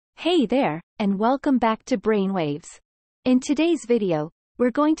Hey there, and welcome back to Brainwaves. In today's video, we're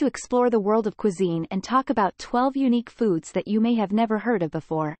going to explore the world of cuisine and talk about 12 unique foods that you may have never heard of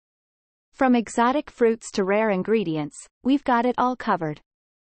before. From exotic fruits to rare ingredients, we've got it all covered.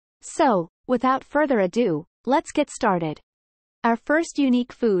 So, without further ado, let's get started. Our first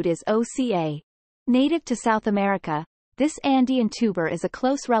unique food is oca. Native to South America, this Andean tuber is a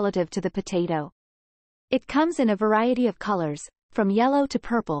close relative to the potato. It comes in a variety of colors, from yellow to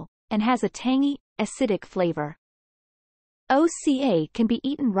purple, and has a tangy, acidic flavor. Oca can be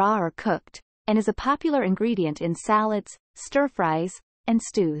eaten raw or cooked, and is a popular ingredient in salads, stir-fries, and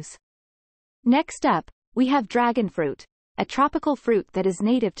stews. Next up, we have dragon fruit, a tropical fruit that is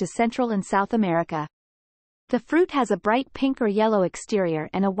native to Central and South America. The fruit has a bright pink or yellow exterior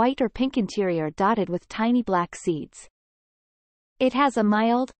and a white or pink interior dotted with tiny black seeds. It has a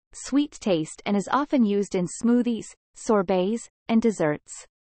mild, sweet taste and is often used in smoothies, sorbets, and desserts.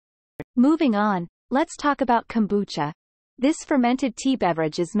 Moving on, let's talk about kombucha. This fermented tea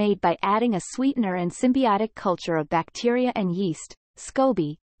beverage is made by adding a sweetener and symbiotic culture of bacteria and yeast,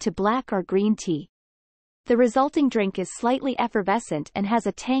 SCOBY, to black or green tea. The resulting drink is slightly effervescent and has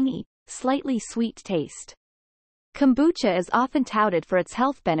a tangy, slightly sweet taste. Kombucha is often touted for its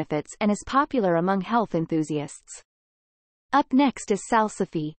health benefits and is popular among health enthusiasts. Up next is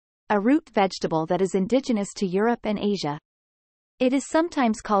salsify, a root vegetable that is indigenous to Europe and Asia. It is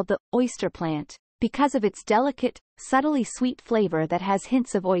sometimes called the oyster plant, because of its delicate, subtly sweet flavor that has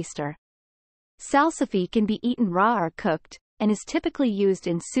hints of oyster. Salsify can be eaten raw or cooked, and is typically used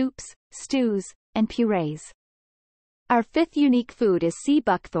in soups, stews, and purees. Our fifth unique food is sea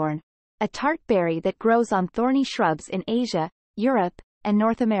buckthorn, a tart berry that grows on thorny shrubs in Asia, Europe, and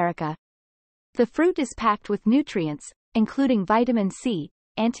North America. The fruit is packed with nutrients, including vitamin C,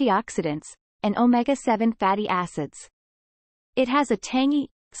 antioxidants, and omega-7 fatty acids. It has a tangy,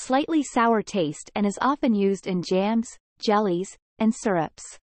 slightly sour taste and is often used in jams, jellies, and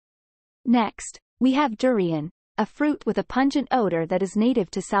syrups. Next, we have durian, a fruit with a pungent odor that is native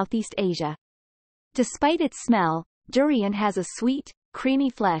to Southeast Asia. Despite its smell, durian has a sweet, creamy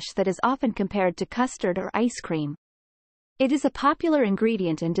flesh that is often compared to custard or ice cream. It is a popular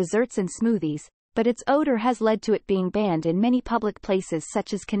ingredient in desserts and smoothies, but its odor has led to it being banned in many public places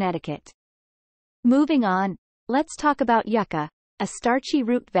such as Connecticut. Moving on, let's talk about yucca, a starchy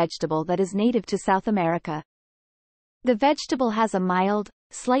root vegetable that is native to South America. The vegetable has a mild,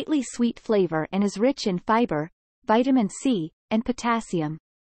 slightly sweet flavor and is rich in fiber, vitamin C, and potassium.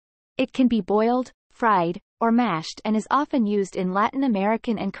 It can be boiled, fried, or mashed and is often used in Latin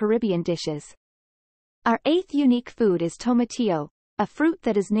American and Caribbean dishes. Our eighth unique food is tomatillo, a fruit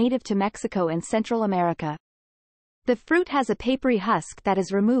that is native to Mexico and Central America. The fruit has a papery husk that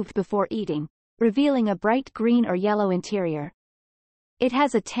is removed before eating, revealing a bright green or yellow interior. It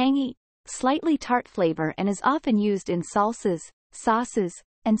has a tangy, slightly tart flavor and is often used in salsas, sauces,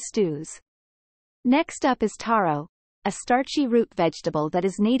 and stews. Next up is taro, a starchy root vegetable that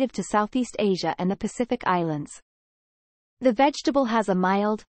is native to Southeast Asia and the Pacific Islands. The vegetable has a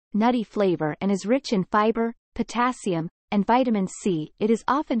mild, nutty flavor and is rich in fiber, potassium, and vitamin C. It is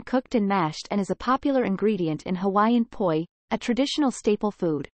often cooked and mashed and is a popular ingredient in Hawaiian poi, a traditional staple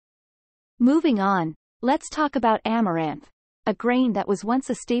food. Moving on, let's talk about amaranth, a grain that was once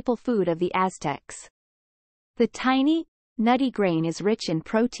a staple food of the Aztecs. The tiny, nutty grain is rich in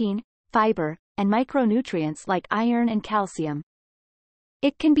protein, fiber, and micronutrients like iron and calcium.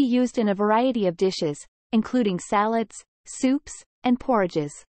 It can be used in a variety of dishes, including salads, soups, and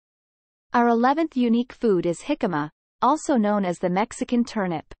porridges. Our 11th unique food is jicama, also known as the Mexican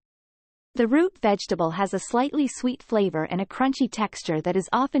turnip. The root vegetable has a slightly sweet flavor and a crunchy texture that is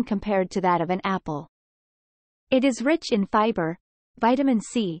often compared to that of an apple. It is rich in fiber, vitamin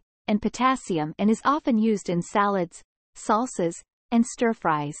C, and potassium and is often used in salads, salsas, and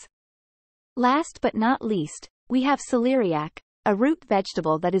stir-fries. Last but not least, we have celeriac, a root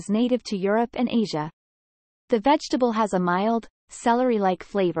vegetable that is native to Europe and Asia. The vegetable has a mild, celery-like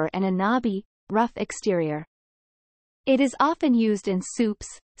flavor and a knobby, rough exterior. It is often used in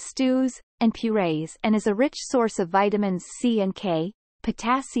soups, stews, and purees and is a rich source of vitamins C and K,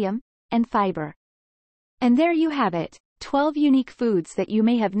 potassium, and fiber. And there you have it, 12 unique foods that you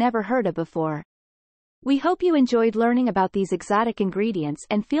may have never heard of before. We hope you enjoyed learning about these exotic ingredients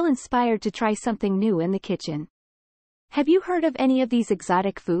and feel inspired to try something new in the kitchen. Have you heard of any of these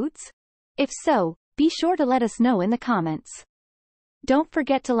exotic foods? If so, be sure to let us know in the comments. Don't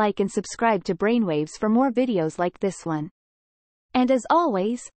forget to like and subscribe to Brainwaves for more videos like this one. And as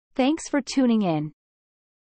always, thanks for tuning in.